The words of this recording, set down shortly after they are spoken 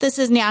This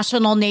is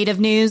National Native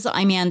News.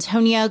 I'm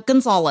Antonia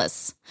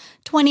Gonzalez.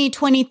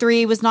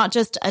 2023 was not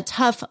just a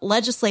tough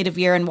legislative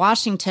year in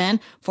Washington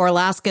for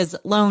Alaska's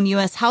lone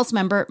U.S. House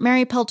member,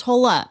 Mary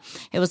Peltola.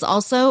 It was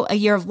also a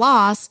year of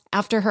loss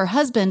after her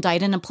husband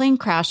died in a plane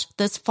crash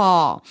this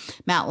fall.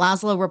 Matt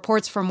Laszlo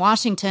reports from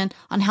Washington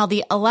on how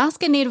the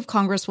Alaska Native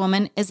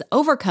Congresswoman is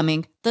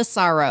overcoming the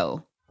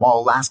sorrow. While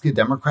Alaska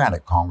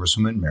Democratic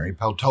Congresswoman Mary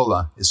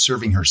Peltola is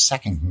serving her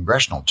second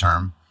congressional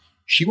term,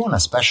 she won a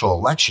special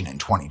election in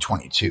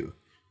 2022,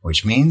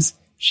 which means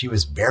she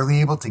was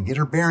barely able to get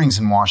her bearings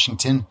in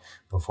Washington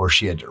before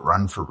she had to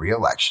run for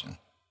re-election.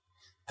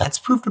 That's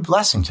proved a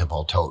blessing to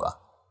Peltola,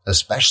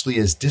 especially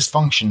as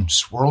dysfunction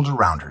swirled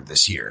around her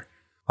this year,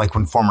 like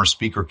when former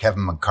Speaker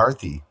Kevin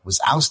McCarthy was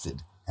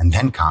ousted and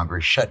then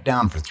Congress shut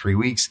down for 3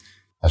 weeks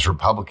as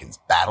Republicans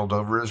battled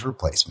over his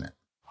replacement.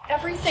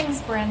 Everything's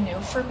brand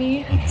new for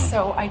me,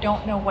 so I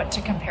don't know what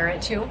to compare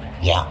it to.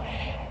 Yeah.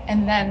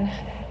 And then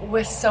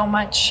with so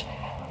much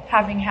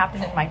having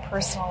happened in my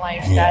personal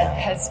life that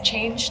has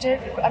changed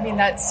it. I mean,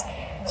 that's,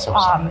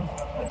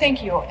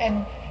 thank you.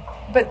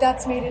 But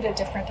that's made it a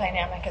different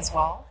dynamic as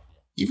well.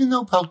 Even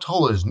though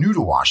Peltola is new to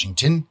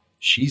Washington,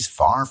 she's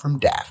far from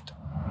daft.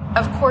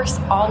 Of course,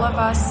 all of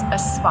us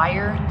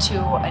aspire to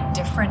a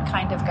different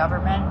kind of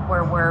government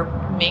where we're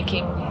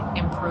making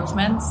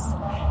improvements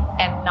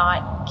and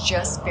not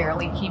just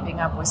barely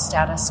keeping up with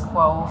status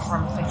quo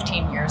from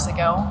 15 years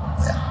ago.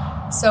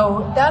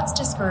 So that's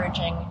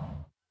discouraging.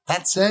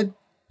 That said,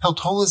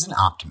 Peltola is an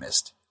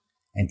optimist,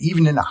 and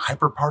even in a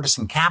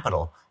hyper-partisan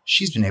capital,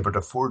 she's been able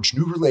to forge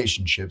new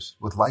relationships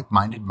with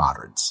like-minded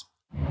moderates.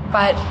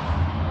 But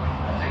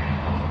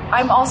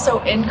I'm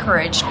also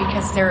encouraged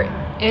because there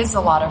is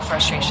a lot of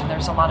frustration.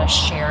 There's a lot of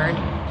shared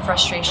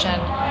frustration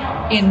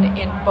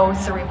in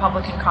both the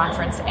Republican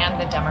conference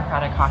and the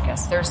Democratic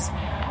caucus. There's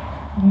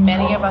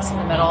many of us in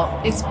the middle.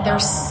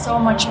 There's so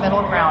much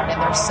middle ground, and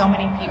there's so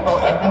many people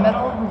in the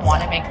middle who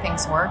want to make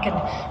things work,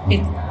 and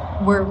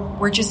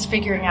we're just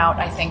figuring out,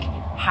 I think,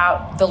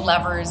 how the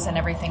levers and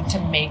everything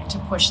to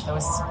push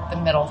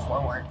the middle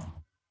forward.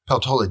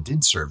 Peltola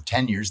did serve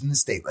 10 years in the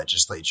state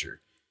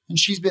legislature, and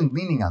she's been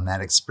leaning on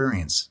that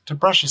experience to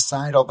brush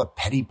aside all the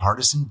petty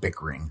partisan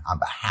bickering on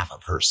behalf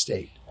of her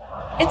state.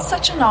 It's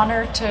such an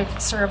honor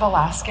to serve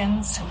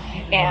Alaskans,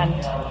 and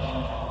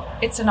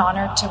it's an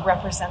honor to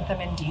represent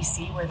them in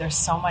D.C., where there's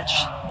so much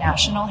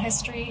national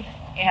history,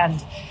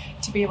 and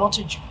to be able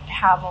to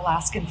have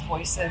Alaskan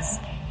voices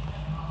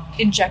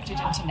injected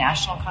into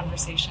national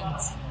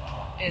conversations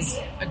is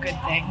a good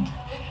thing.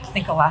 I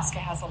think Alaska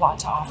has a lot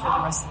to offer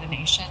the rest of the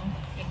nation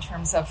in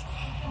terms of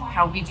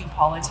how we do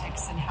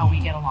politics and how we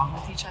get along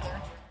with each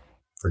other.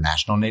 For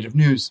National Native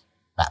News,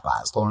 Matt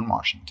Laszlo in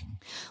Washington.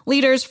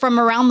 Leaders from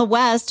around the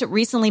West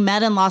recently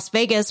met in Las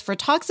Vegas for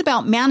talks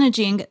about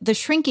managing the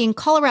shrinking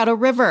Colorado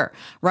River.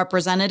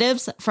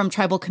 Representatives from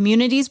tribal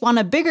communities want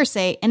a bigger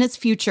say in its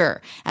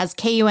future, as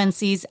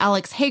KUNC's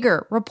Alex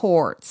Hager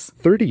reports.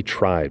 30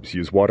 tribes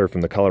use water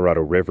from the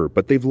Colorado River,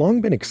 but they've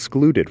long been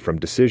excluded from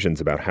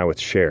decisions about how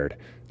it's shared.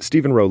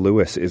 Stephen Rowe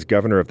Lewis is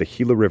governor of the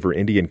Gila River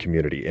Indian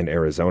community in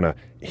Arizona.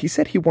 He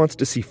said he wants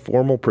to see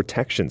formal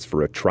protections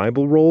for a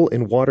tribal role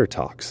in water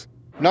talks.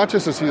 Not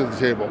just a seat at the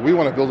table. We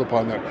want to build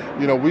upon that.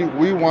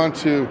 We want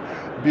to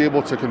be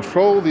able to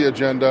control the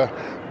agenda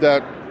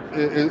that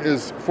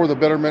is for the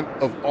betterment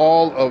of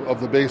all of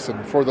the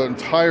basin, for the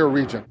entire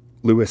region.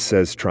 Lewis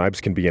says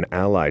tribes can be an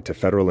ally to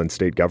federal and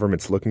state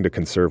governments looking to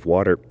conserve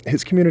water.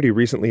 His community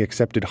recently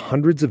accepted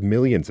hundreds of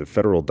millions of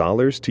federal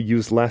dollars to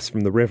use less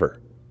from the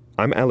river.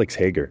 I'm Alex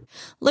Hager.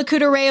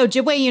 Lakota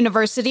Ojibwe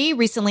University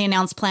recently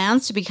announced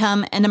plans to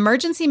become an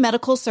emergency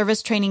medical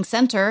service training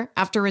center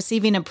after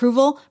receiving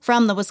approval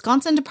from the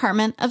Wisconsin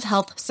Department of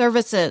Health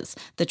Services.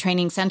 The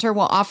training center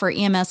will offer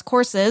EMS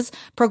courses.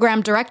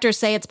 Program directors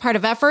say it's part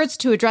of efforts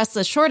to address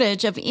the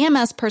shortage of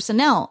EMS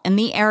personnel in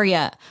the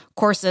area.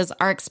 Courses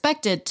are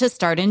expected to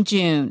start in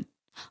June.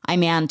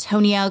 I'm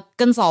Antonia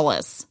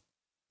Gonzalez.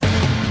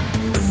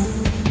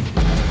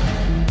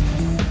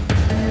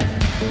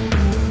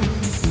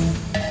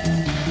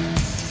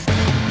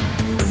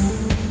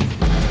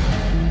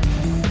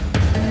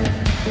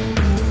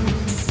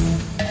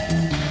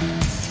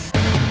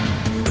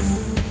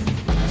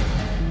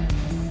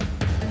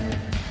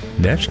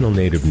 National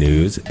Native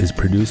News is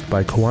produced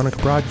by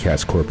Koahnic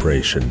Broadcast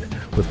Corporation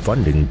with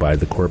funding by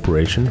the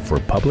Corporation for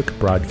Public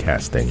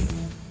Broadcasting.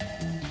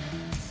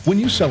 When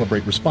you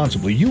celebrate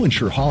responsibly, you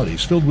ensure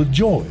holidays filled with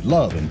joy,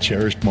 love, and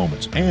cherished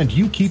moments. And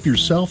you keep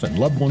yourself and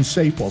loved ones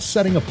safe while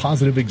setting a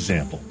positive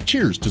example.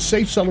 Cheers to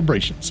safe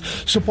celebrations.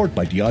 Support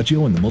by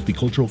Diageo and the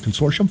Multicultural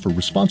Consortium for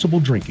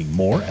Responsible Drinking.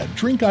 More at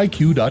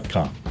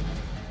drinkiq.com.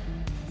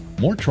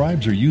 More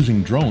tribes are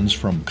using drones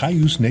from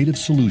Cayuse Native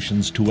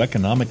Solutions to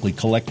economically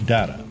collect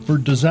data for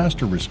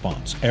disaster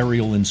response,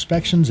 aerial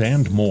inspections,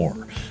 and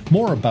more.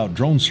 More about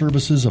drone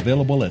services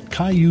available at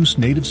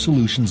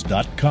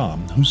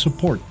CayuseNativeSolutions.com, who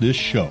support this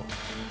show.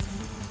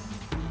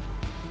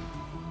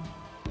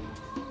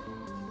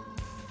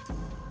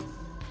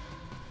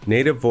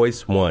 Native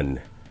Voice One,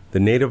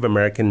 the Native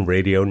American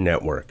Radio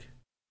Network.